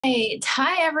Right.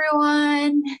 Hi,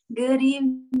 everyone. Good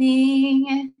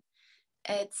evening.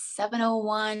 It's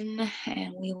 7:01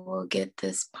 and we will get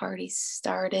this party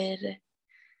started.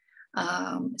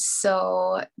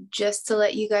 So just to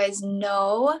let you guys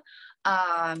know,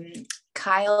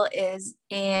 Kyle is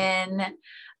in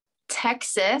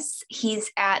Texas. He's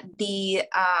at the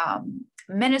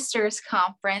Ministers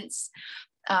Conference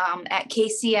at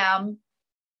KCM.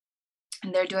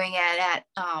 And they're doing it at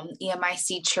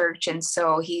EMIC Church. And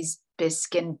so he's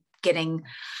just getting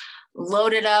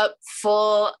loaded up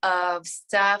full of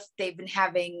stuff. They've been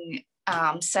having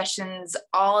sessions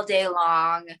all day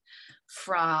long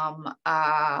from,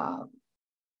 I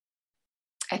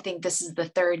think this is the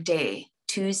third day,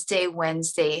 Tuesday,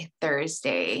 Wednesday,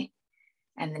 Thursday,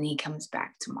 and then he comes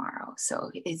back tomorrow.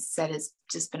 So he said it's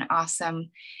just been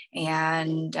awesome.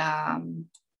 And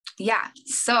yeah,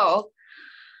 so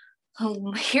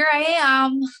here I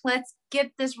am. Let's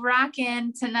get this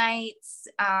rocking tonight.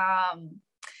 And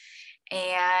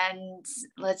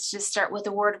let's just start with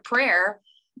a word of prayer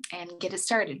and get it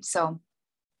started. So,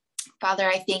 Father,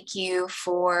 I thank you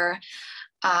for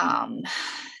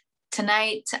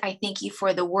tonight. I thank you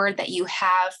for the word that you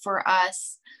have for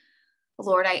us.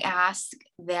 Lord, I ask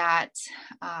that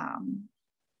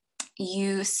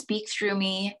you speak through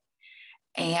me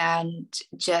and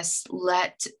just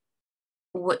let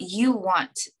what you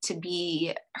want to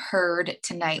be heard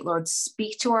tonight, Lord,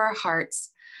 speak to our hearts.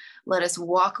 Let us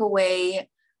walk away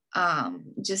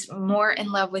just more in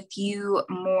love with you,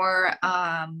 more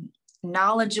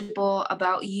knowledgeable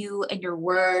about you and your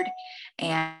word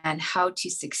and how to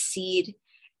succeed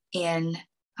in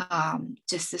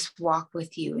just this walk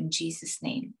with you. In Jesus'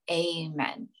 name,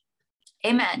 amen.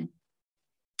 Amen.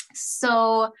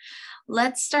 So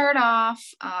let's start off.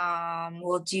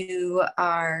 We'll do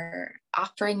our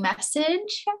offering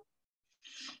message.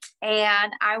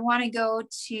 And I want to go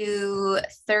to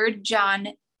 3 John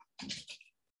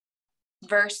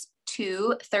verse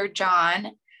 2. 3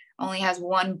 John only has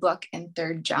one book in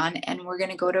 3 John. And we're going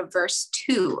to go to verse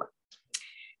 2.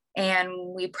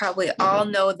 And we probably all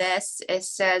know this. It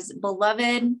says,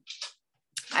 "Beloved,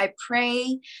 I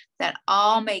pray that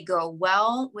all may go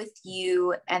well with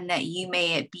you and that you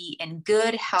may be in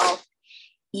good health,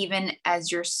 even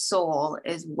as your soul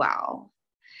is well."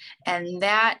 And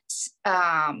that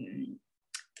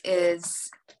is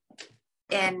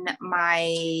in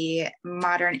my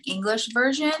modern English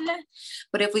version.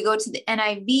 But if we go to the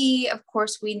NIV, of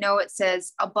course, we know it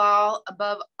says,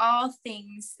 above all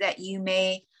things that you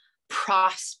may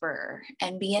prosper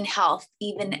and be in health,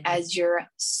 even as your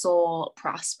soul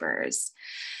prospers.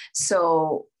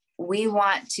 So we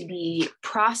want to be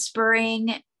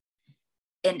prospering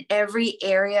in every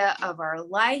area of our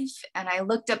life. And I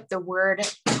looked up the word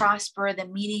prosper. The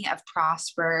meaning of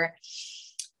prosper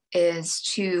is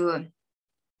to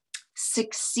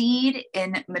succeed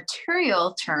in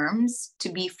material terms, to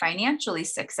be financially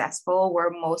successful, where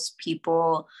most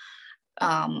people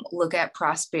look at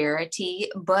prosperity.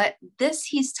 But this,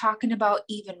 he's talking about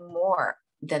even more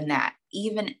than that,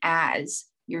 even as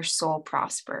your soul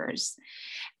prospers.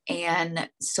 And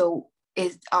so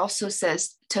it also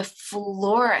says to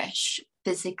flourish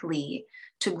physically,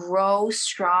 to grow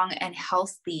strong and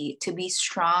healthy, to be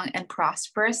strong and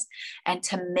prosperous, and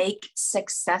to make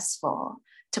successful.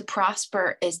 To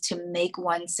prosper is to make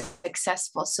one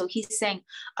successful. So he's saying,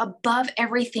 above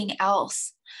everything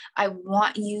else, I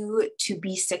want you to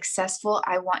be successful.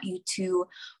 I want you to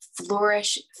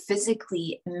flourish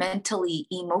physically, mentally,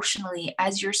 emotionally,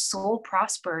 as your soul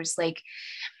prospers. Like,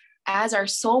 as our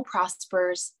soul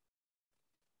prospers,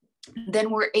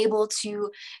 then we're able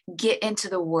to get into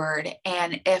the word.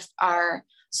 And if our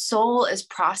soul is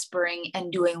prospering and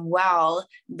doing well,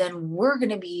 then we're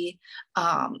going to be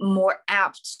more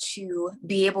apt to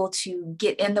be able to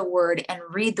get in the word and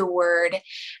read the word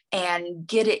and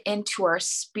get it into our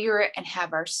spirit and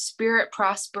have our spirit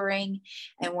prospering.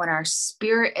 And when our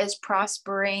spirit is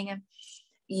prospering,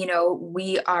 you know,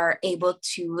 we are able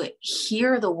to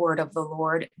hear the word of the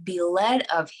Lord, be led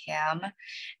of him,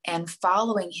 and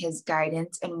following his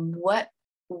guidance and what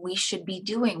we should be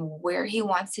doing, where he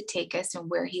wants to take us and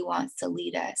where he wants to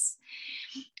lead us.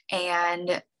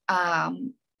 And,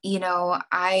 you know,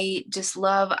 I just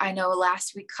love, I know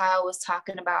last week Kyle was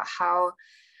talking about how,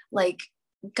 like,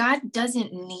 God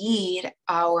doesn't need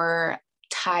our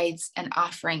tithes and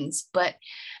offerings, but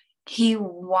he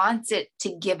wants it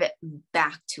to give it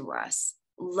back to us.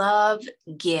 Love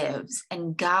gives,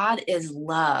 and God is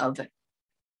love.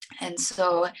 And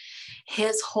so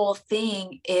his whole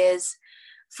thing is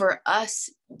for us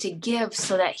to give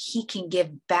so that he can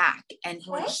give back. And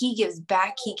when he gives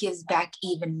back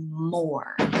even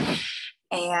more.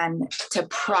 and to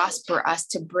prosper us,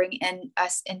 to bring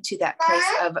us into that place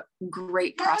of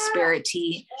great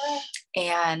prosperity.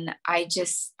 And I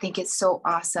just think it's so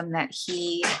awesome that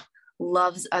he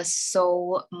loves us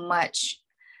so much.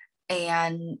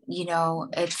 And,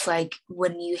 it's like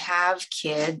when you have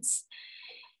kids,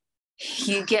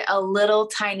 you get a little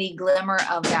tiny glimmer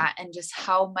of that and just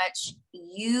how much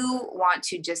you want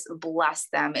to just bless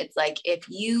them. It's like if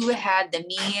you had the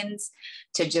means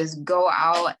to just go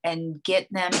out and get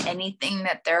them anything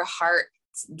that their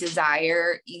hearts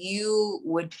desire, you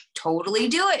would totally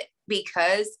do it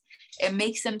because it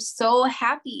makes them so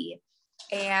happy.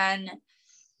 And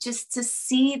just to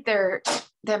see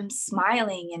them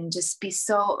smiling and just be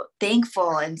so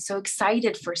thankful and so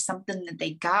excited for something that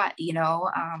they got,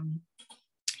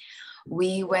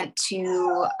 we went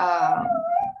to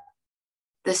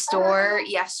the store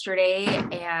yesterday,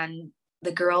 and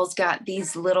the girls got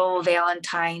these little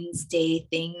Valentine's Day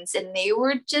things, and they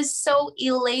were just so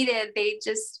elated. They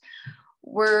just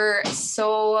were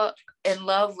so in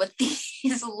love with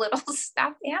these little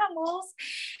stuffed animals.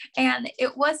 And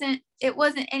it wasn't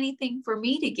anything for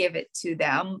me to give it to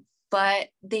them, but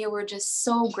they were just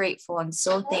so grateful and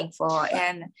so thankful.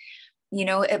 And,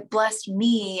 it blessed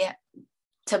me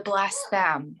to bless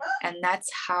them. And that's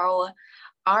how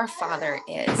our Father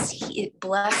is. It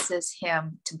blesses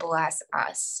him to bless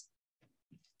us.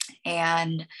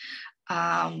 And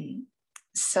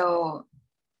so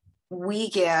we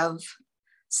give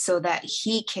so that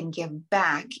he can give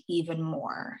back even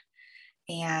more.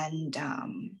 And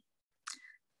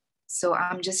so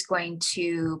I'm just going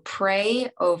to pray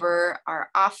over our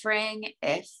offering.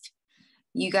 If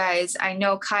you guys, I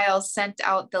know Kyle sent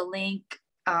out the link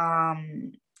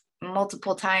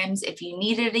multiple times. If you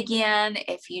need it again,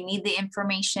 if you need the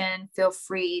information, feel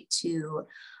free to,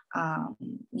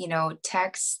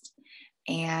 text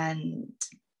and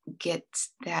get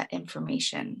that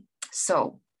information.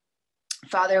 So,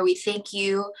 Father, we thank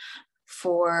you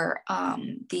for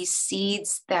these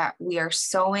seeds that we are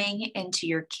sowing into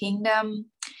your kingdom.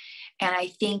 And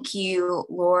I thank you,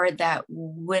 Lord, that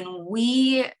when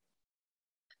we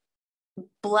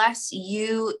bless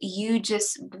you, you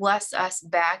just bless us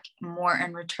back more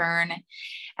in return,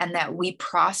 and that we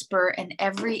prosper in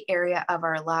every area of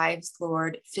our lives,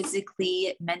 Lord,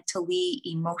 physically, mentally,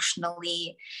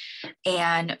 emotionally,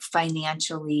 and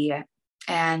financially,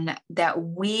 and that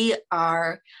we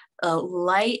are a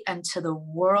light unto the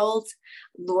world,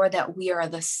 Lord, that we are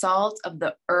the salt of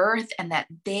the earth, and that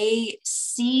they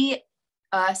see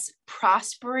us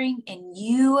prospering in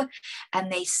you, and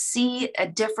they see a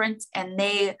difference, and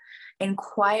they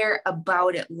inquire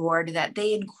about it, Lord, that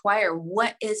they inquire,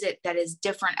 what is it that is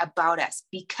different about us?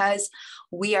 Because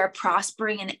we are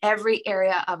prospering in every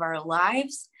area of our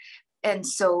lives. And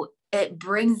so it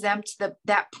brings them to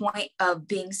that point of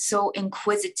being so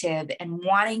inquisitive and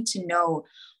wanting to know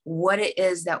what it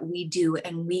is that we do.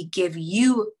 And we give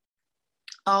you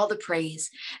all the praise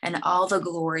and all the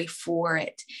glory for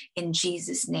it. In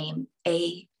Jesus' name,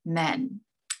 amen.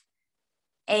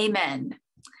 Amen.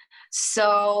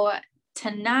 So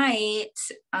tonight,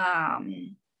 I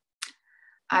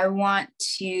want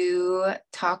to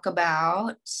talk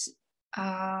about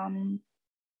kind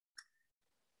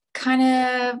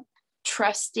of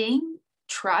trust.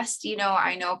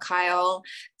 I know Kyle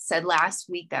said last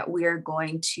week that we're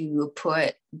going to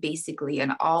put basically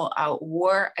an all-out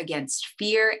war against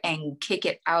fear and kick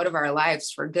it out of our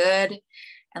lives for good.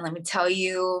 And let me tell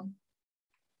you,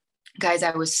 guys,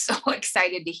 I was so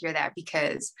excited to hear that,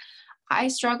 because I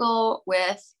struggle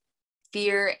with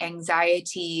fear,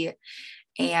 anxiety,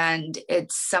 and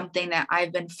it's something that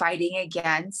I've been fighting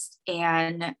against.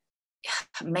 And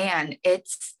man,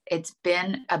 it's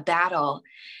been a battle,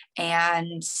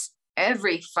 and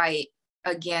every fight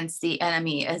against the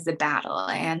enemy is a battle.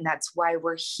 And that's why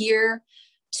we're here,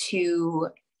 to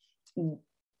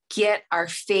get our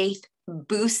faith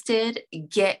boosted,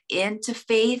 get into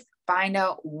faith, find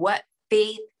out what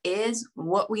faith is,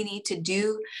 what we need to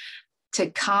do to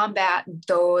combat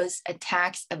those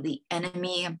attacks of the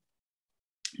enemy,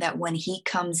 that when he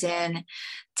comes in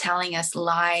telling us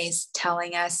lies,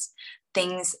 telling us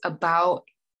things about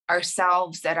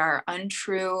ourselves that are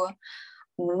untrue,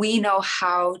 we know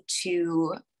how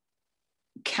to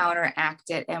counteract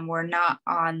it. And we're not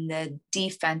on the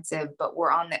defensive, but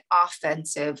we're on the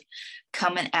offensive,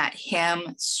 coming at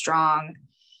him strong,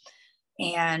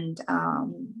 and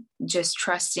just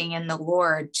trusting in the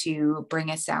Lord to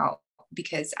bring us out,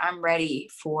 because I'm ready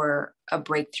for a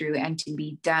breakthrough and to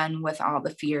be done with all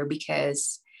the fear.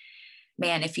 Because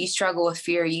man, if you struggle with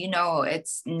fear,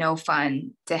 it's no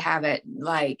fun to have it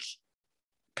like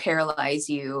paralyze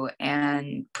you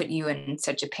and put you in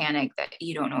such a panic that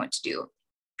you don't know what to do.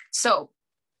 So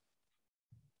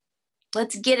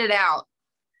let's get it out.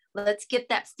 Let's get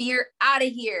that fear out of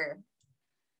here.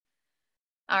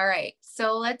 All right,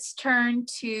 so let's turn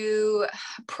to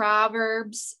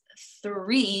Proverbs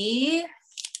 3.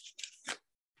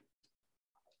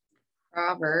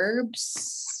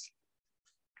 Proverbs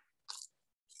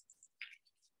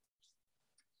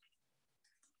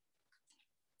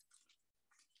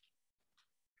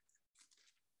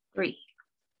 3,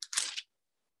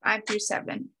 5 through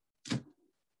 7.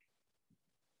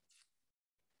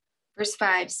 Verse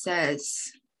 5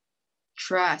 says,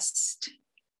 Trust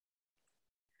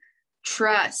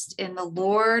in the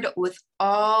Lord with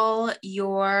all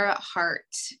your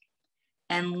heart,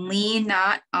 and lean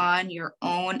not on your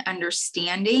own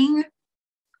understanding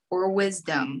or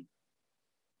wisdom.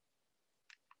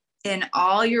 In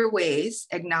all your ways,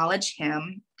 acknowledge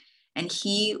him, and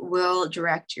he will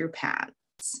direct your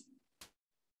paths.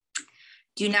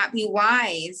 Do not be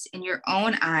wise in your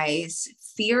own eyes.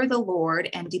 Fear the Lord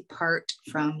and depart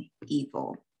from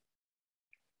evil.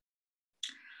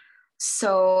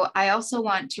 So I also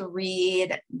want to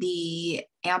read the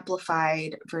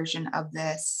amplified version of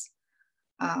this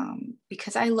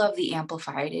because I love the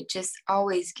amplified. It just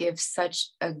always gives such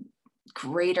a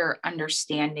greater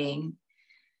understanding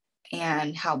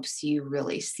and helps you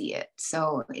really see it.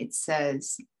 So it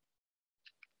says,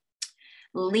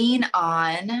 lean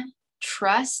on,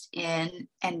 trust in,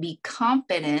 and be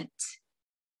confident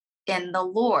in the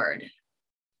Lord.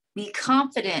 Be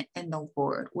confident in the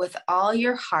Lord with all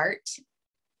your heart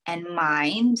and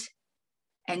mind,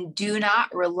 and do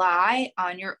not rely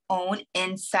on your own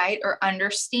insight or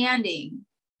understanding.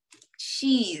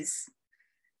 Jeez.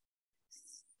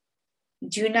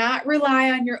 Do not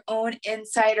rely on your own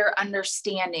insight or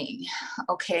understanding.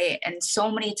 Okay. And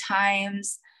so many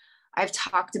times I've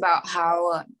talked about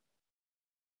how,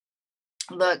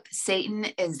 look, Satan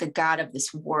is the god of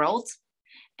this world,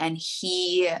 and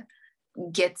he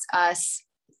gets us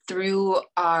through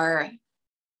our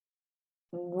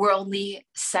worldly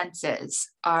senses,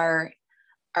 our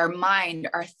mind,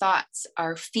 our thoughts,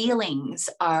 our feelings,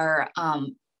 our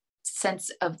sense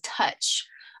of touch,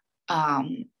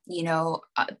 pain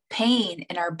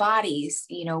in our bodies,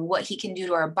 what he can do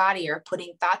to our body, or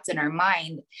putting thoughts in our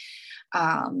mind.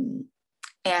 And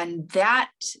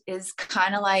that is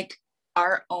kind of like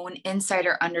our own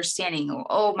insider understanding.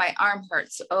 Oh, my arm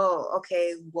hurts. Oh,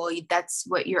 okay. Well, that's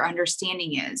what your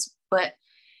understanding is. But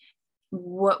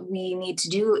what we need to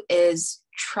do is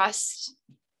trust,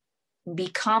 be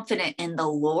confident in the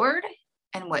Lord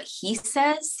and what he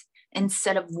says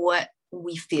instead of what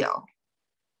we feel.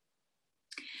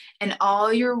 In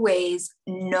all your ways,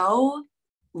 know,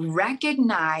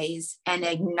 recognize, and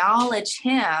acknowledge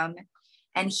him,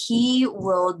 and he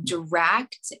will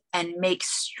direct and make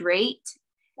straight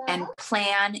and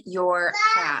plan your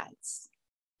paths.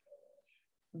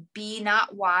 Be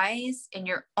not wise in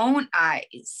your own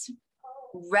eyes.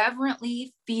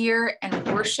 Reverently fear and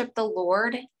worship the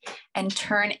Lord, and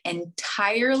turn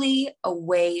entirely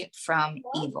away from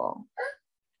evil.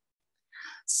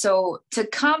 So to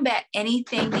combat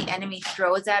anything the enemy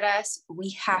throws at us,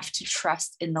 we have to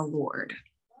trust in the Lord.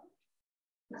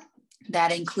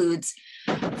 That includes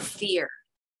fear,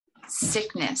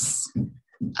 sickness,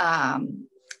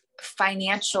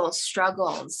 financial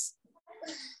struggles,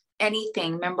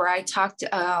 anything. Remember, I talked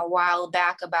a while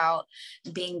back about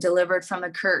being delivered from a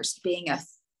curse, being a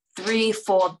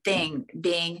threefold thing,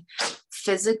 being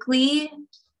physically,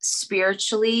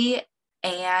 spiritually,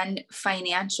 and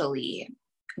financially.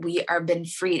 We are been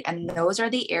freed. And those are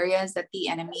the areas that the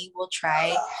enemy will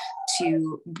try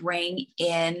to bring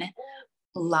in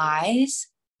lies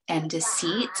and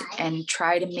deceit and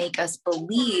try to make us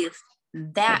believe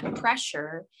that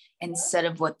pressure instead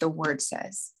of what the word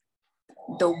says.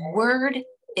 The word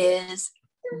is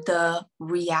the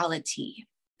reality.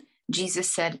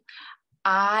 Jesus said,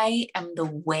 I am the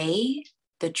way,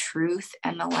 the truth,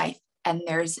 and the life. And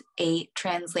there's a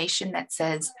translation that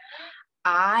says,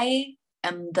 I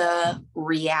am the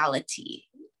reality.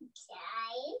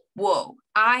 Whoa,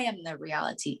 I am the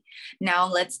reality. Now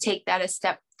let's take that a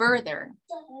step further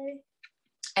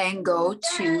and go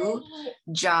to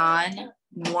John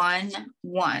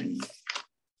 1:1.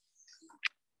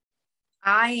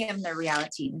 I am the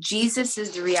reality. Jesus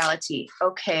is the reality.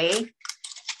 Okay.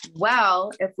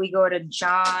 Well, if we go to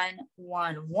John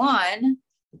 1:1,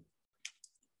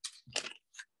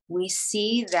 we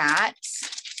see that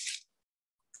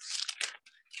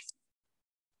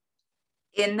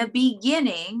in the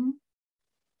beginning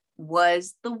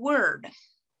was the Word,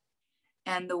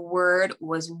 and the Word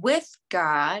was with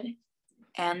God,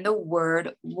 and the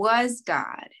Word was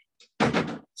God.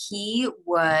 He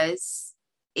was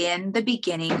in the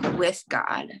beginning with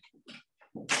God.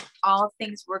 All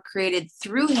things were created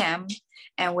through him,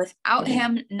 and without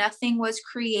him, nothing was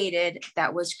created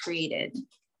that was created.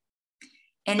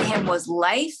 In him was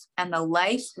life, and the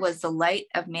life was the light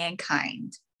of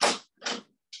mankind.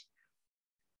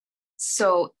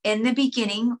 So in the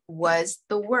beginning was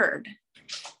the Word.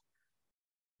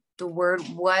 The Word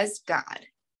was God.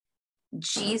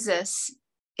 Jesus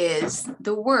is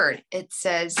the Word. It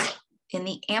says in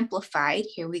the Amplified,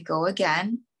 here we go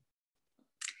again.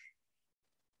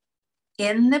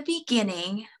 In the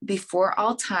beginning, before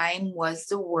all time, was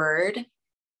the Word,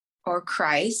 or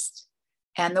Christ,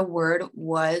 and the Word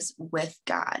was with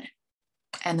God,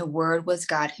 and the Word was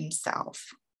God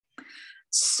himself.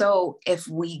 So if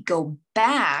we go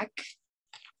back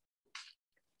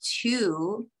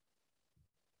to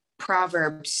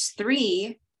Proverbs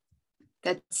 3,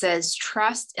 that says,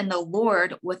 trust in the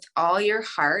Lord with all your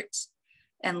heart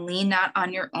and lean not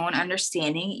on your own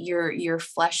understanding, your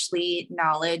fleshly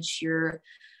knowledge,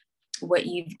 what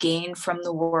you've gained from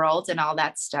the world and all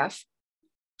that stuff.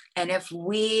 And if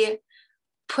we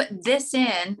put this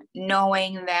in,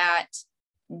 knowing that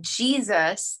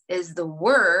Jesus is the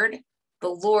Word, the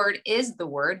Lord is the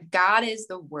Word, God is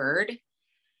the Word,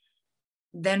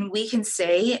 then we can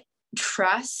say,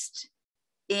 trust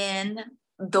in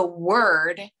the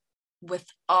Word with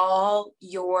all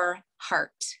your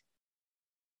heart.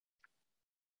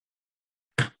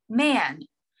 Man,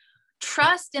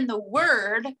 trust in the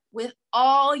Word with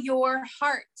all your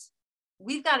heart.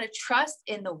 We've got to trust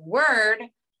in the Word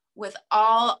with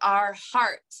all our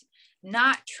heart,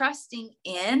 not trusting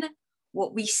in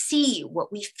what we see,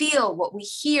 what we feel, what we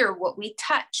hear, what we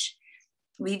touch.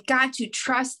 We've got to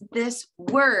trust this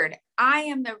Word.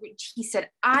 He said,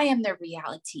 I am the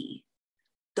reality.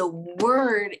 The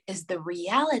Word is the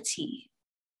reality.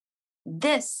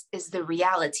 This is the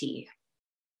reality.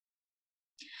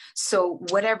 So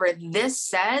whatever this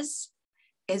says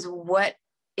is what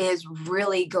is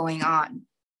really going on,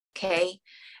 okay?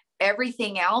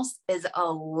 Everything else is a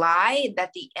lie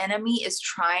that the enemy is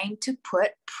trying to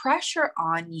put pressure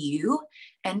on you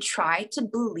and try to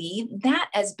believe that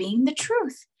as being the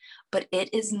truth, but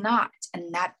it is not.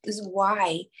 And that is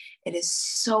why it is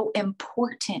so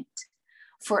important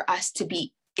for us to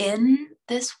be in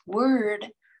this Word,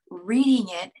 reading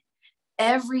it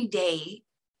every day,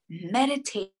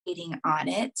 meditating on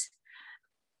it,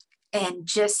 and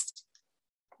just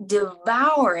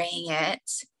devouring it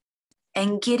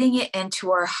and getting it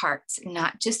into our hearts,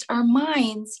 not just our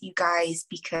minds, you guys,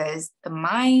 because the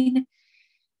mind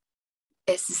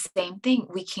is the same thing.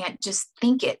 We can't just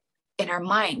think it in our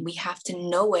mind. We have to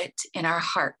know it in our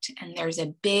heart. And there's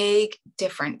a big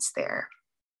difference there.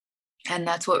 And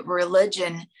that's what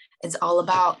religion is all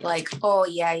about. Like, oh,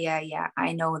 yeah,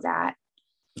 I know that.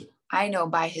 I know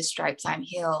by his stripes I'm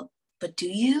healed. But do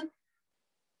you?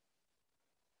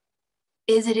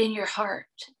 Is it in your heart?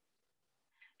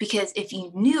 Because if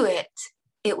you knew it,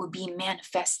 it would be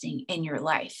manifesting in your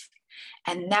life.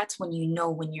 And that's when you know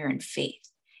when you're in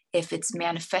faith. If it's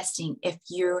manifesting, if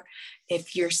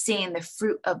you're seeing the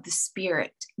fruit of the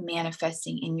Spirit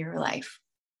manifesting in your life.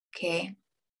 Okay.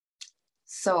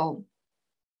 So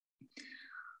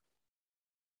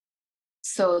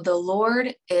the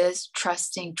Lord is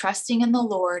trusting in the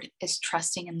Lord is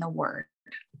trusting in the Word.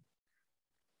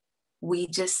 We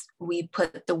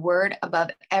put the Word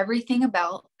above everything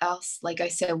about else. Like I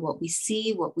said, what we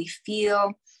see, what we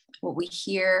feel, what we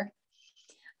hear.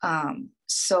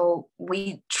 So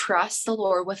we trust the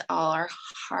Lord with all our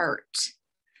heart.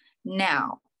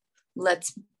 Now,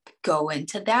 let's go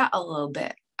into that a little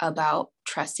bit about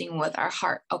trusting with our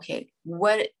heart. Okay,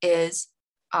 what is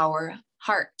our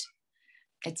heart?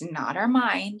 It's not our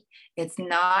mind. It's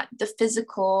not the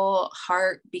physical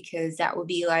heart, because that would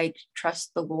be like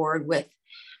trust the Lord with,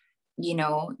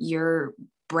 your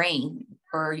brain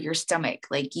or your stomach.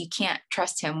 Like you can't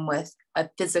trust him with a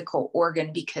physical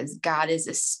organ, because God is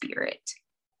a spirit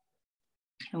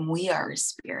and we are a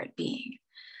spirit being.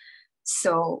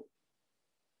 So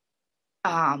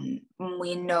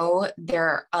we know there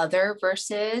are other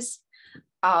verses.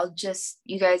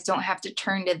 You guys don't have to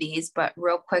turn to these, but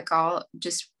real quick, I'll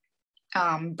just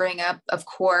bring up, of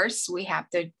course, we have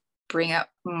to bring up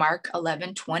Mark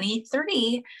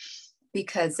 11:23,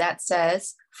 because that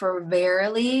says, for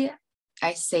verily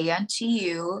I say unto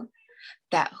you,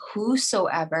 that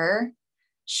whosoever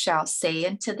shall say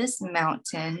unto this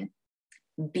mountain,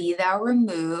 be thou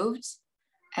removed,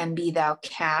 and be thou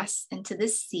cast into the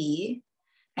sea,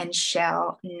 and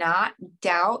shall not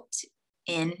doubt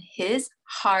in his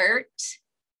heart,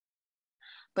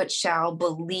 but shall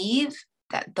believe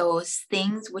that those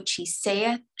things which he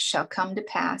saith shall come to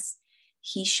pass,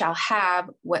 he shall have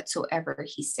whatsoever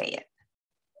he saith.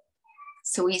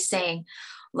 So he's saying,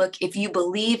 look, if you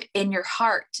believe in your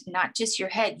heart, not just your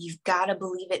head, you've got to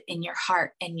believe it in your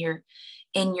heart and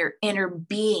in your inner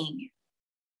being.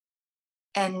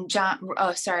 And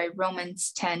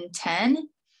Romans 10:10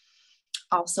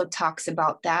 also talks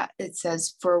about that. It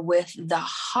says, for with the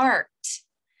heart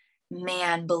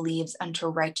man believes unto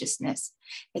righteousness.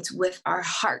 It's with our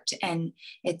heart. And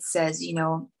it says,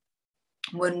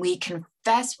 when we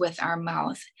confess with our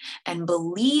mouth and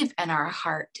believe in our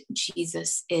heart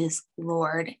Jesus is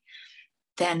Lord,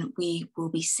 then we will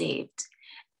be saved.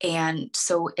 And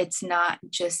so it's not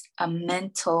just a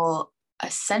mental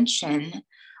ascension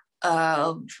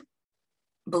of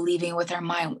believing with our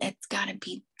mind. It's got to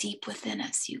be deep within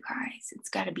us, you guys. It's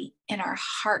got to be in our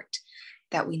heart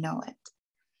that we know it.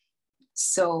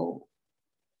 So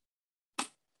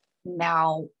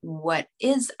now, what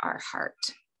is our heart?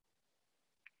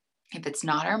 If it's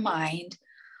not our mind,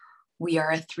 we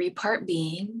are a three-part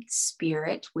being.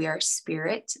 Spirit, we are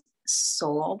spirit.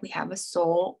 Soul, we have a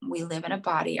soul. We live in a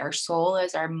body. Our soul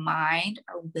is our mind,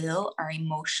 our will, our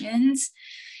emotions,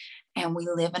 and we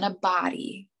live in a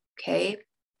body. Okay.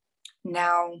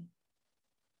 Now,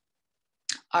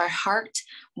 our heart,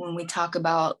 when we talk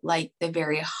about like the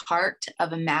very heart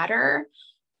of a matter,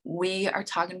 we are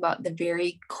talking about the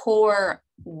very core.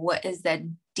 What is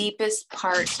the deepest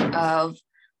part of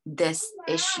this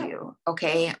issue?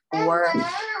 Okay. Or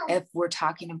if we're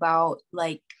talking about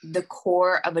like the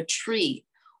core of a tree,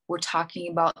 we're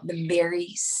talking about the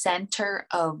very center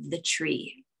of the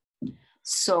tree.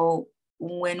 So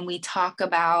when we talk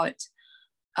about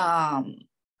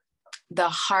the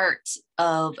heart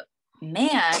of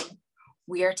man,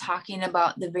 we are talking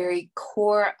about the very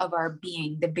core of our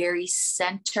being, the very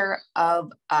center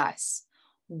of us,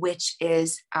 which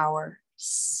is our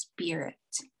spirit.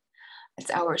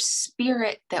 It's our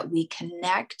spirit that we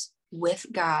connect with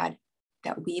God,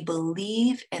 that we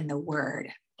believe in the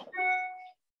word.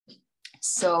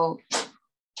 So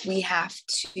we have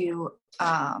to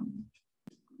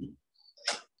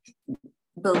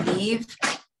believe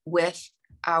with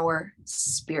our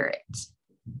spirit.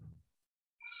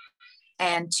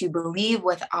 And to believe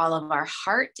with all of our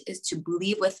heart is to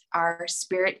believe with our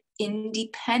spirit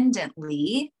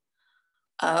independently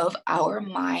of our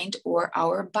mind or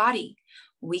our body.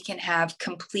 We can have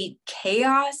complete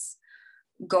chaos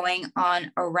going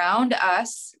on around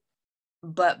us,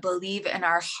 but believe in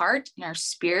our heart and our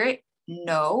spirit.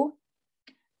 No,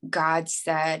 God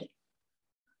said,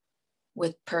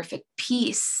 with perfect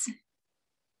peace,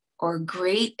 or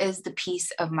great is the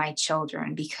peace of my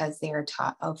children because they are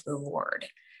taught of the Lord.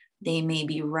 They may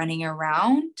be running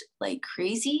around like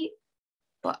crazy,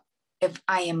 but if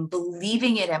I am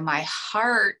believing it in my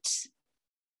heart,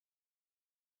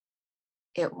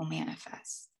 it will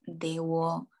manifest. They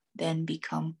will then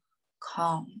become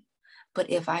calm.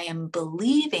 But if I am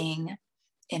believing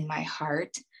in my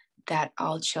heart that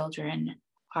all children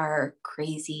are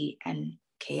crazy and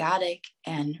chaotic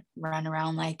and run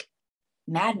around like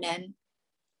madmen,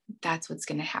 that's what's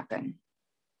going to happen.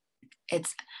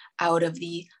 It's out of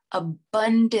the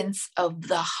abundance of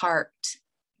the heart,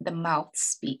 the mouth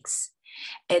speaks.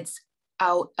 It's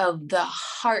out of the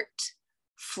heart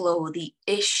flow the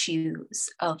issues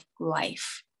of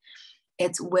life.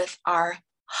 It's with our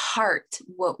heart,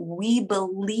 what we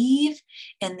believe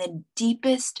in the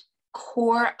deepest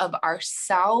core of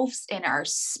ourselves and our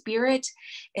spirit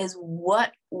is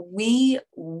what we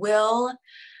will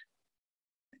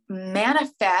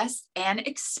manifest and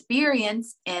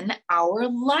experience in our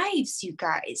lives, you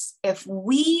guys. If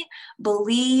we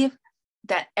believe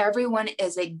that everyone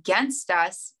is against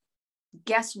us,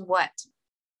 guess what?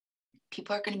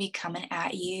 People are going to be coming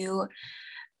at you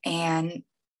and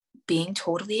being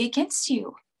totally against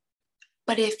you.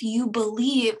 But if you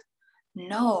believe,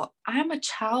 no, I'm a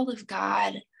child of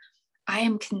God, I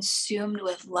am consumed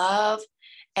with love.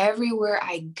 Everywhere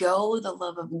I go, the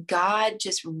love of God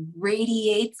just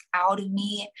radiates out of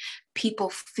me. People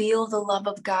feel the love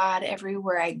of God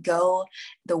everywhere I go.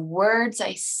 The words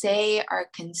I say are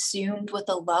consumed with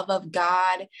the love of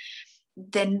God.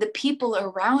 Then the people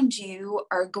around you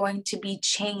are going to be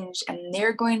changed, and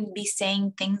they're going to be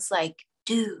saying things like,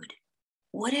 dude,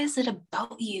 what is it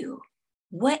about you?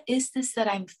 What is this that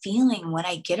I'm feeling when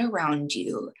I get around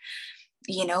you?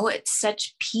 You know, it's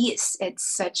such peace,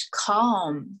 it's such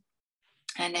calm,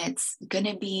 and it's going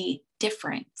to be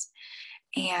different.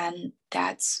 And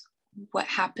that's what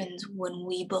happens when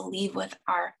we believe with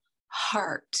our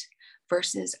heart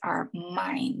versus our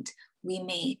mind. We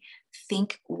may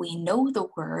think we know the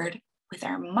word with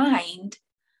our mind,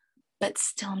 but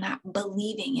still not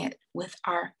believing it with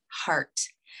our heart.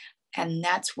 And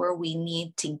that's where we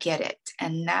need to get it.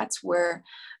 And that's where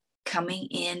coming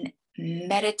in,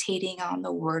 meditating on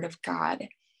the word of God,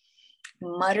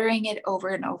 muttering it over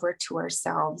and over to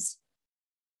ourselves,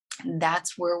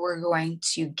 that's where we're going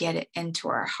to get it into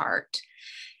our heart.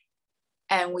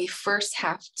 And we first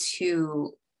have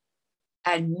to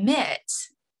admit,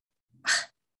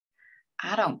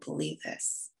 I don't believe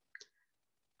this.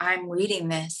 I'm reading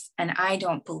this and I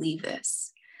don't believe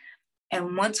this.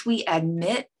 And once we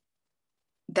admit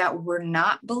that we're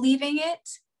not believing it,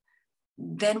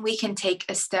 then we can take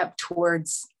a step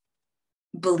towards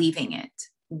believing it.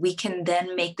 We can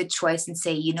then make the choice and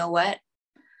say, you know what?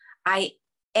 I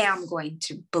am going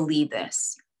to believe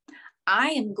this. I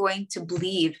am going to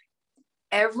believe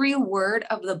every word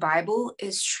of the Bible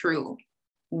is true,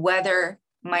 whether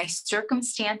my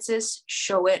circumstances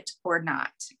show it or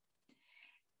not.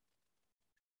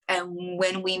 And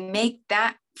when we make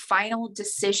that final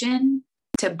decision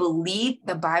to believe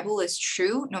the Bible is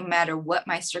true, no matter what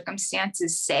my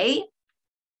circumstances say,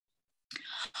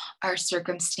 our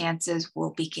circumstances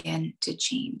will begin to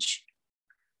change.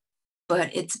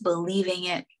 But it's believing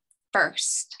it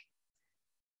first.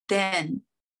 Then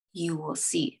you will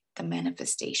see the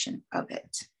manifestation of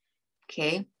it.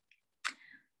 Okay?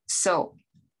 So,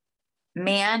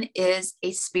 man is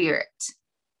a spirit.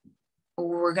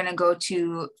 We're going to go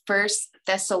to 1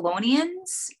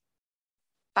 Thessalonians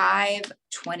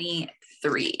 5:23.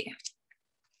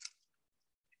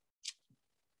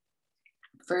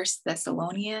 1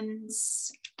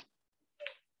 Thessalonians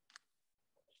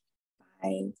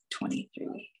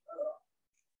 5:23.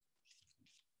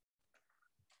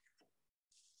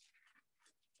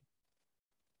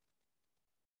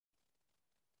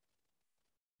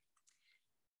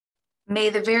 May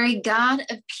the very God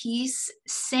of peace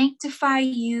sanctify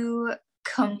you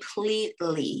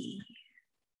completely.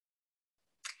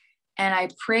 And I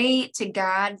pray to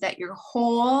God that your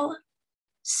whole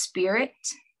spirit,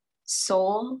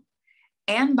 soul,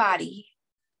 and body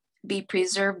be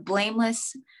preserved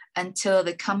blameless until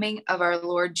the coming of our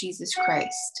Lord Jesus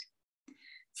Christ.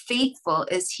 Faithful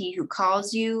is he who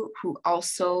calls you, who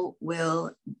also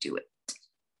will do it.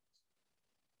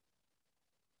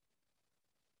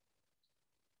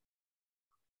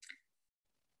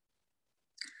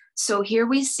 So here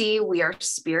we see we are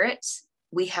spirits,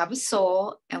 we have a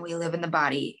soul, and we live in the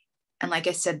body. And like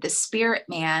I said, the spirit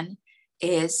man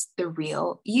is the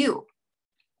real you.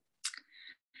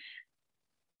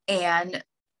 And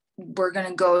we're going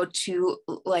to go to,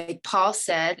 like Paul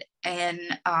said, and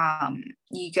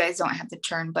you guys don't have to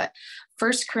turn, but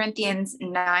 1 Corinthians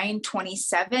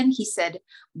 9:27, he said,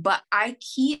 but I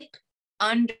keep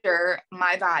under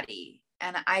my body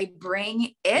and I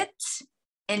bring it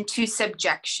into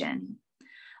subjection,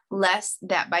 lest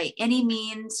that by any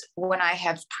means, when I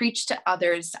have preached to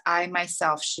others, I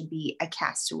myself should be a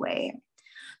castaway.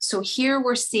 So here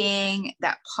we're seeing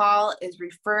that Paul is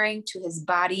referring to his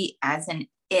body as an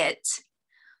it.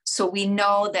 So we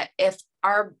know that if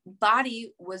our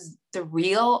body was the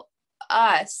real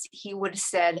us, he would have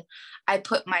said, I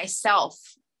put myself,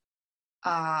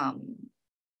 I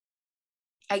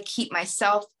keep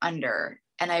myself under,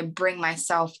 and I bring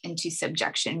myself into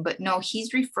subjection. But no,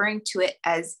 he's referring to it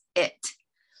as it.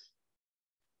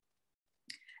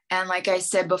 And like I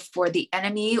said before, the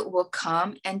enemy will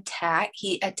come and attack.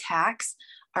 He attacks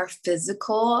our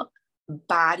physical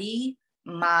body,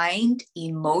 mind,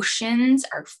 emotions,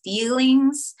 our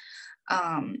feelings,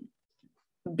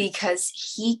 because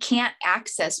he can't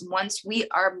access, once we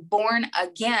are born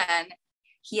again,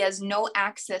 he has no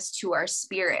access to our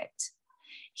spirit.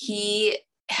 He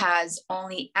has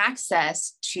only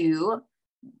access to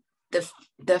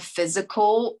the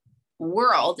physical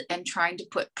world and trying to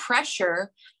put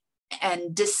pressure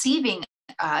and deceiving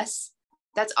us.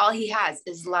 That's all he has,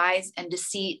 is lies and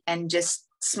deceit and just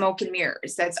smoke and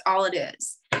mirrors. That's all it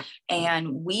is.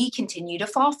 And we continue to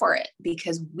fall for it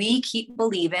because we keep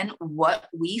believing what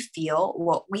we feel,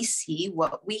 what we see,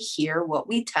 what we hear, what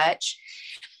we touch,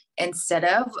 instead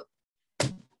of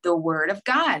the word of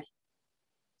God.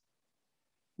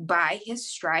 By his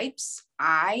stripes,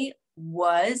 I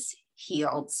was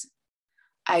healed.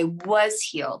 I was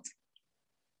healed.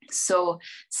 So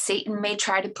Satan may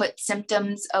try to put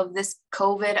symptoms of this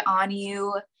COVID on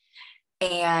you,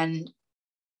 and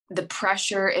the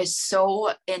pressure is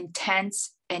so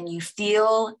intense and you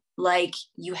feel like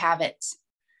you have it.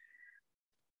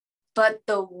 But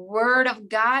the word of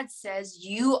God says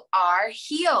you are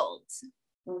healed.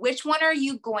 Which one are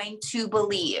you going to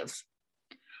believe?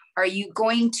 Are you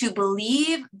going to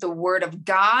believe the word of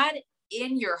God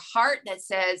in your heart that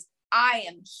says, I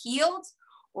am healed?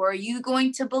 Or are you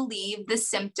going to believe the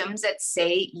symptoms that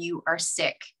say you are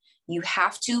sick? You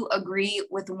have to agree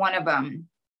with one of them.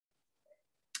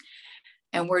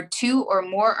 And where two or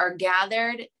more are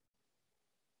gathered,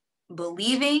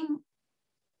 believing,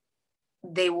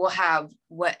 they will have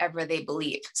whatever they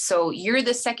believe. So you're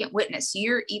the second witness.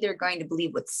 You're either going to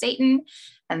believe with Satan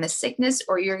and the sickness,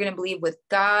 or you're going to believe with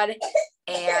God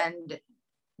and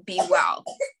be well.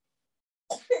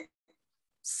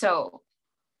 So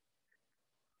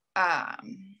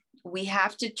we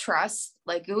have to trust,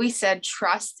 like we said,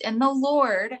 trust in the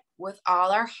Lord with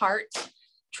all our heart,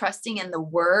 trusting in the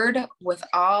word with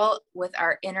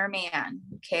our inner man.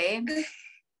 Okay.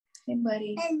 Hey,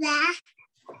 buddy.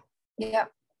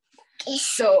 Yep.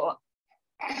 So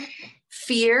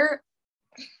fear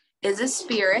is a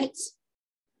spirit,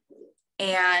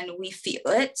 and we feel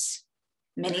it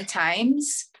many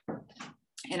times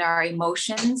in our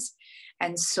emotions,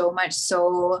 and so much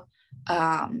so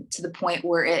to the point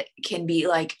where it can be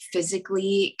like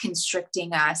physically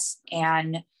constricting us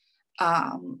and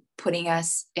putting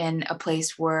us in a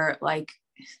place where like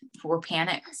we're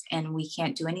panicked and we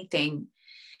can't do anything.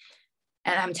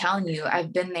 And I'm telling you,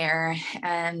 I've been there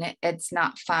and it's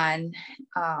not fun.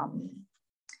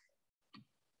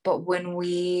 But when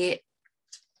we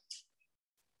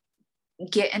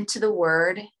get into the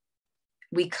word,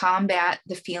 we combat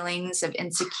the feelings of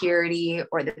insecurity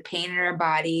or the pain in our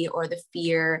body or the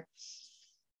fear.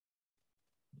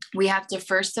 We have to,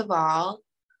 first of all,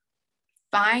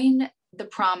 find the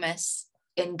promise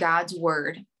in God's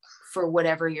word for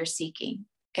whatever you're seeking.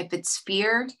 If it's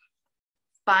fear,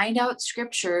 find out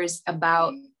scriptures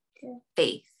about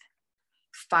faith.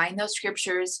 Find those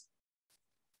scriptures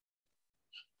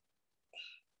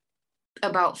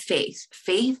about faith.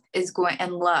 Faith is going,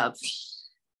 and love.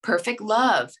 Perfect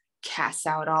love casts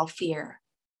out all fear.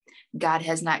 God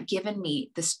has not given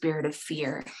me the spirit of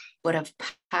fear, but of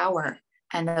power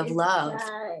and of love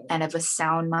and of a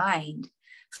sound mind.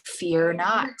 Fear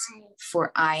not,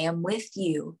 for I am with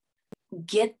you.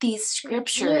 Get these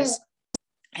scriptures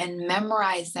and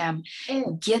memorize them.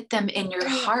 Get them in your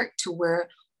heart to where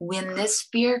when this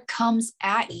fear comes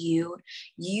at you,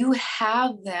 you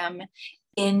have them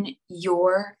in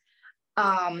your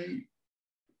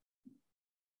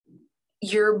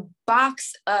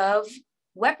box of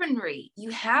weaponry. You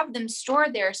have them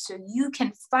stored there so you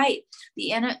can fight.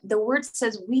 The word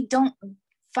says we don't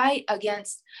fight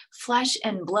against flesh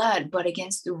and blood, but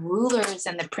against the rulers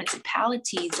and the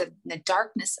principalities of the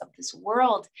darkness of this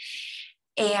world.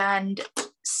 And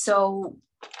so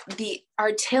the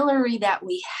artillery that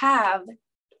we have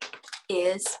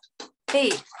is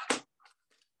faith.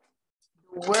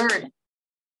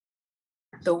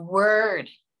 The word.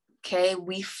 Okay,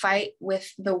 we fight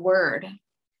with the word.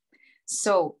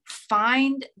 So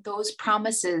find those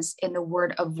promises in the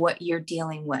word of what you're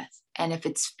dealing with. And if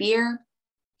it's fear,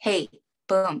 hey,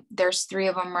 boom, there's 3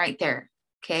 of them right there.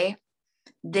 Okay,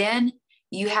 then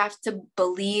you have to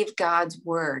believe God's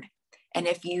word. And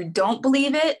if you don't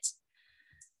believe it,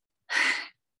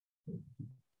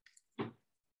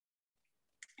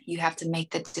 you have to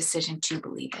make the decision to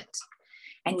believe it.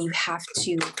 And you have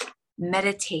to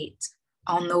meditate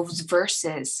on those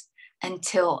verses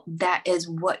until that is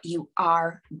what you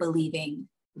are believing.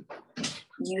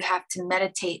 You have to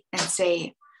meditate and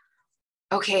say,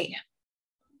 okay,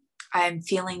 I'm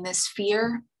feeling this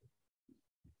fear,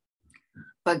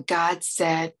 but God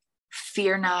said,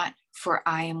 fear not, for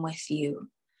I am with you.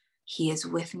 He is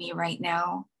with me right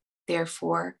now.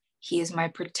 Therefore, he is my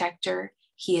protector.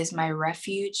 He is my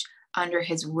refuge. Under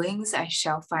his wings, I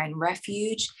shall find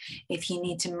refuge. If you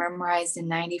need to memorize the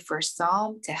 91st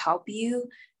Psalm to help you,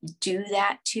 do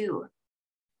that too.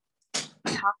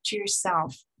 Talk to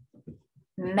yourself.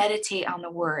 Meditate on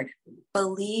the word.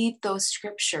 Believe those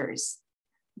scriptures.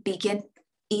 Begin,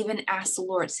 even ask the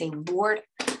Lord, say, Lord,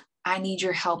 I need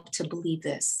your help to believe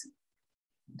this.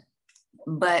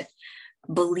 But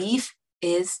belief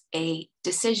is a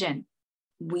decision.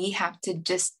 We have to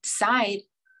just decide,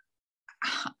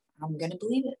 I'm going to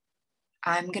believe it.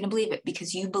 I'm going to believe it,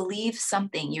 because you believe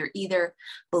something. You're either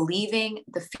believing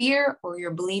the fear or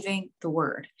you're believing the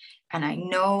word. And I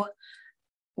know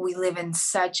we live in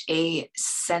such a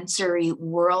sensory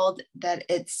world that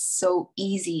it's so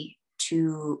easy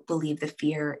to believe the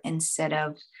fear instead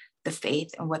of the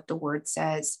faith and what the word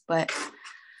says. But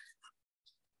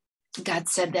God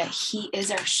said that he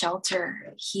is our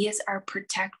shelter. He is our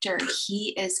protector. He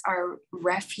is our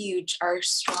refuge, our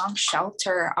strong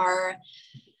shelter, our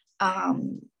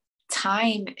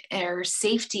time or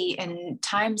safety in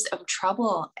times of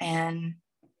trouble, and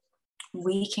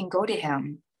we can go to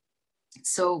him.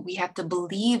 So we have to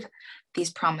believe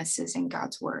these promises in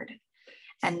God's word.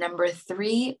 And number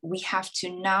 3, we have to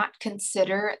not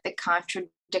consider the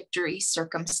contradictory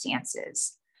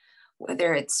circumstances,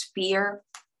 whether it's fear,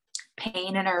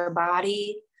 pain in our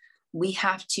body. We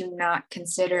have to not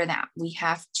consider that. We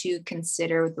have to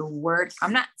consider the word.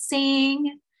 I'm not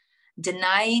saying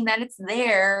denying that it's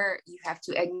there. You have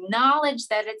to acknowledge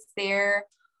that it's there,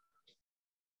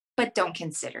 but don't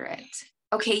consider it.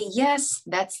 Okay, yes,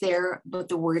 that's there, but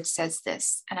the word says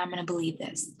this, and I'm going to believe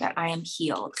this, that I am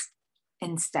healed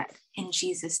instead, in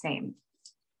Jesus' name.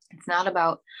 It's not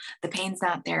about the pain's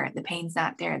not there, the pain's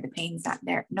not there, the pain's not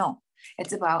there. No,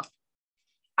 it's about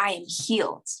I am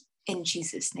healed in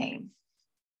Jesus' name.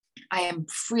 I am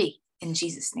free in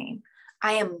Jesus' name.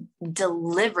 I am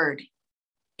delivered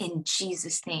in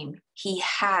Jesus' name. He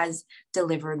has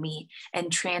delivered me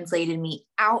and translated me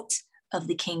out of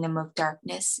the kingdom of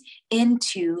darkness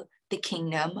into the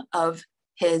kingdom of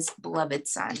his beloved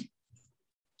Son.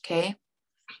 Okay?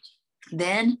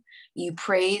 Then you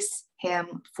praise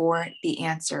him for the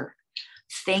answer.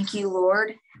 Thank you,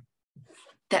 Lord,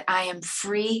 that I am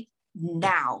free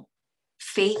now.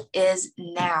 Faith is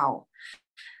now.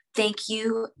 Thank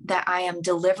you that I am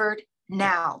delivered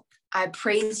now. I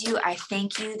praise you. I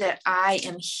thank you that I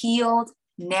am healed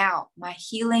now. My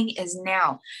healing is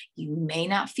now. You may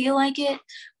not feel like it,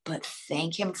 but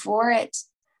thank him for it.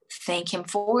 Thank him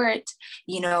for it.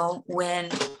 You know, when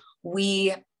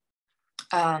we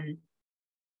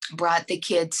brought the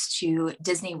kids to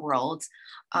Disney World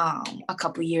a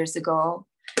couple years ago,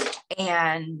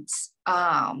 and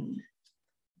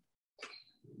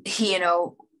you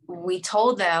know, we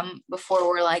told them before,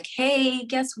 we're like, hey,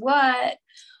 guess what?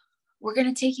 We're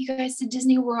going to take you guys to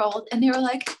Disney World. And they were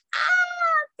like,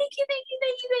 thank you, thank you,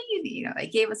 thank you, thank you. You know, they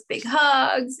gave us big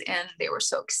hugs and they were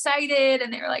so excited.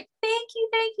 And they were like, thank you,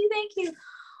 thank you, thank you.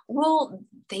 Well,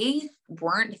 they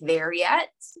weren't there yet.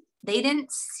 They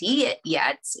didn't see it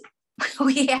yet.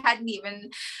 We hadn't even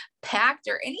packed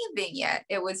or anything yet.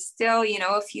 It was still, you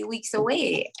know, a few weeks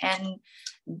away.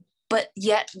 But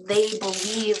yet they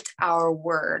believed our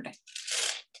word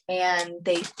and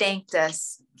they thanked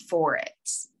us for it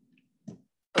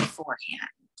beforehand.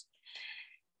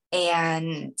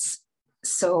 And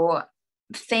so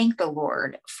thank the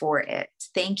Lord for it.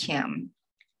 Thank him.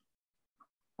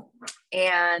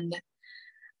 And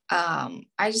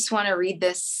I just want to read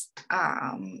this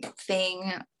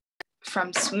thing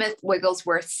from Smith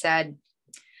Wigglesworth said,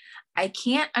 I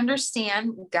can't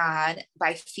understand God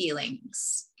by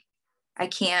feelings. I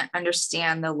can't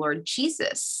understand the Lord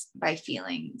Jesus by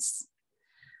feelings.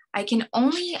 I can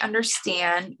only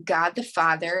understand God the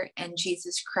Father and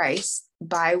Jesus Christ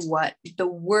by what the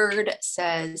word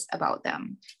says about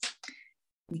them.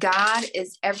 God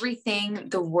is everything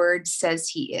the word says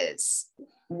he is.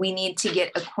 We need to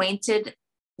get acquainted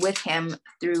with him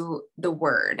through the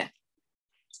word.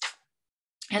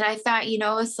 And I thought, you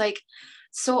know, it's like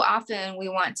so often we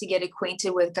want to get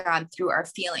acquainted with God through our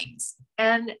feelings.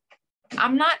 And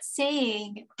I'm not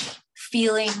saying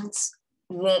feelings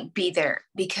won't be there,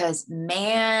 because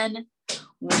man,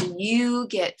 when you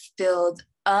get filled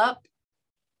up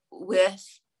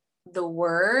with the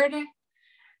word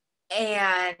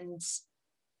and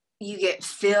you get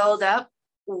filled up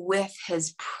with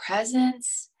his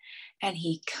presence and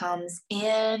he comes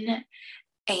in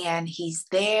and he's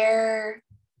there,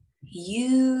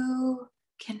 you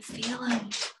can feel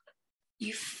him.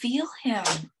 You feel him.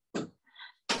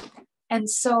 And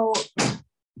so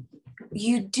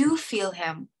you do feel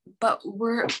him, but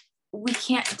we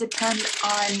can't depend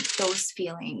on those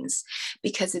feelings,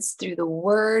 because it's through the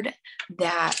word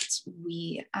that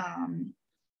we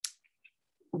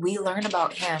learn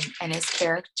about him and his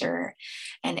character,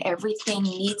 and everything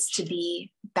needs to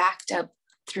be backed up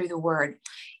through the word.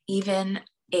 Even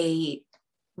a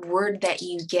word that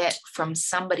you get from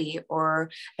somebody, or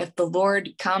if the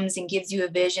Lord comes and gives you a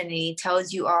vision and he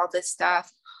tells you all this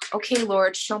stuff, okay,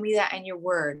 Lord, show me that in your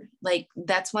word. Like,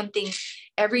 that's one thing,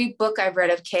 every book I've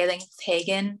read of Kenneth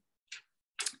Hagin,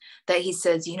 that he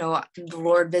says, you know, the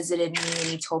Lord visited me and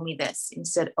he told me this, and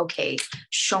said, okay,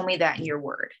 show me that in your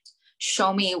word.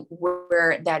 Show me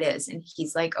where that is. And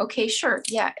he's like, okay, sure.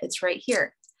 Yeah, it's right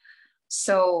here.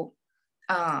 So,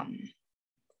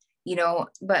 you know,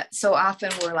 but so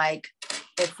often we're like,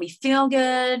 if we feel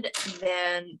good,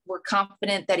 then we're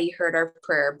confident that he heard our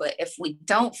prayer. But if we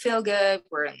don't feel good,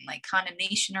 we're in like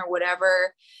condemnation or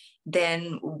whatever,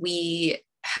 then we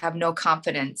have no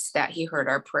confidence that he heard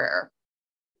our prayer.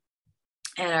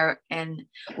 and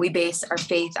we base our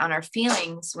faith on our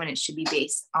feelings when it should be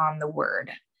based on the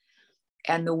word.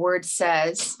 And the word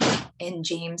says in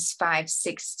James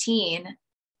 5:16,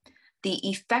 the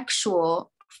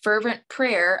effectual fervent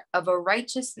prayer of a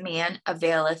righteous man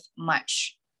availeth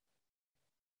much.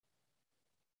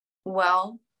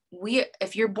 Well,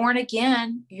 if you're born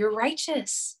again, you're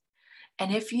righteous.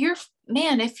 And if you're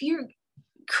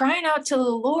crying out to the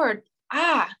Lord,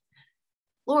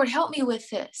 Lord, help me with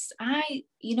this. I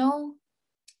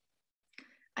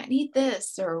need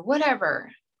this or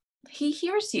whatever. He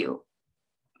hears you.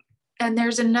 And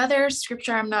there's another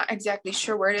scripture, I'm not exactly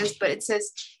sure where it is, but it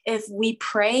says, if we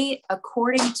pray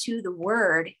according to the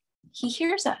word, he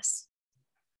hears us.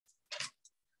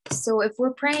 So if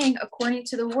we're praying according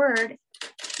to the word,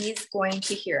 he's going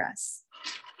to hear us.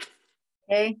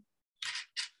 Okay.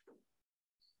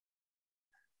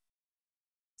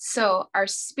 So our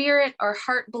spirit, our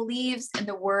heart believes in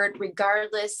the word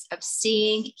regardless of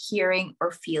seeing, hearing,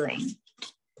 or feeling.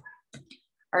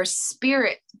 Our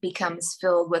spirit becomes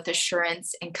filled with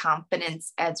assurance and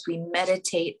confidence as we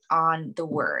meditate on the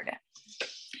word.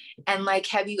 And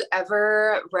have you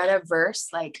ever read a verse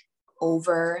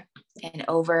over and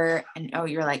over and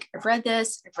you're like, I've read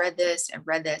this.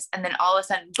 And then all of a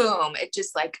sudden, boom, it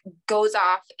just goes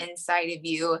off inside of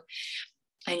you.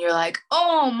 And you're like,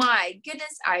 oh my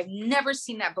goodness, I've never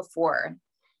seen that before.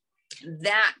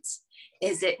 That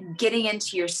is it getting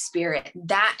into your spirit.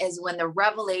 That is when the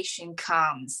revelation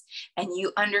comes and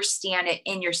you understand it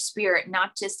in your spirit,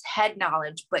 not just head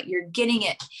knowledge, but you're getting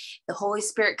it. The Holy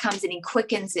Spirit comes and he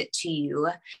quickens it to you.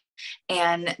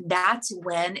 And that's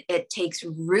when it takes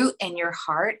root in your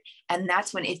heart. And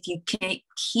that's when, if you can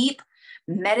keep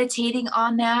meditating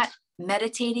on that,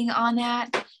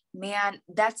 man,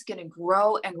 that's going to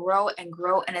grow and grow and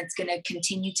grow. And it's going to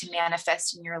continue to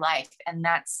manifest in your life. And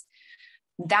that's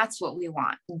what we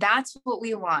want. That's what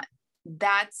we want.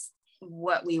 That's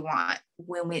what we want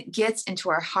when it gets into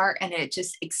our heart and it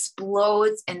just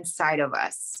explodes inside of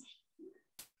us.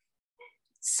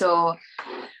 So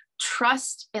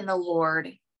trust in the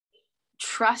Lord,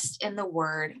 trust in the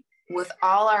word with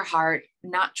all our heart,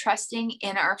 not trusting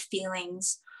in our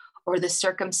feelings or the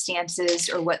circumstances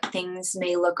or what things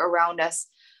may look around us,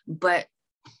 but,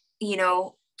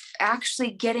 actually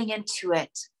getting into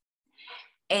it.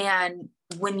 And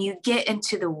when you get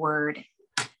into the word,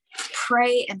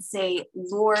 pray and say,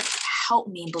 Lord, help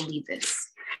me believe this.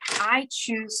 I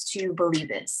choose to believe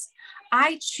this.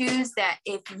 I choose that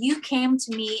if you came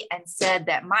to me and said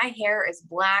that my hair is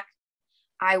black,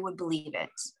 I would believe it.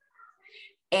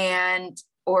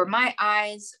 Or my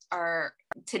eyes are,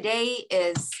 today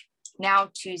is now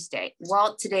Tuesday.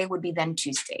 Well, today would be then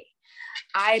Tuesday.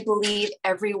 I believe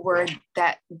every word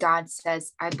that God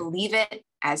says. I believe it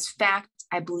as fact.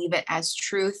 I believe it as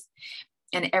truth,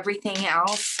 and everything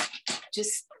else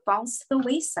just falls to the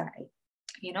wayside,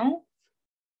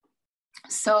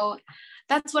 So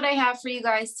that's what I have for you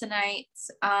guys tonight.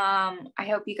 I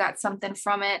hope you got something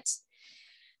from it,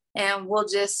 and we'll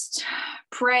just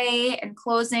pray in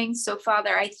closing. So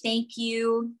Father, I thank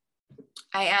you.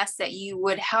 I ask that you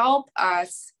would help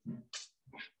us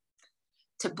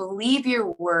to believe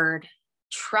your word,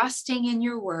 trusting in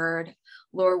your word,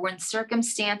 Lord, when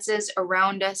circumstances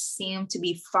around us seem to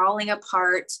be falling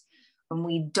apart, when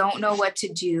we don't know what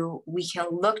to do, we can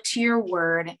look to your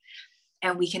word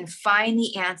and we can find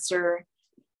the answer.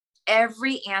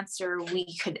 Every answer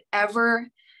we could ever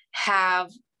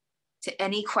have to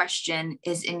any question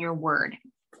is in your word.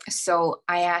 So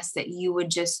I ask that you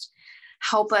would just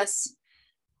help us,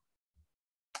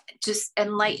 just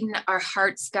enlighten our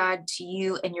hearts, God, to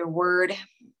you and your word.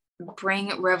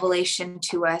 Bring revelation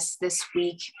to us this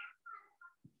week.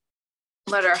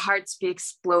 Let our hearts be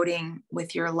exploding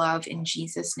with your love in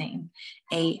Jesus' name.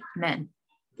 Amen.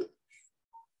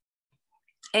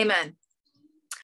 Amen.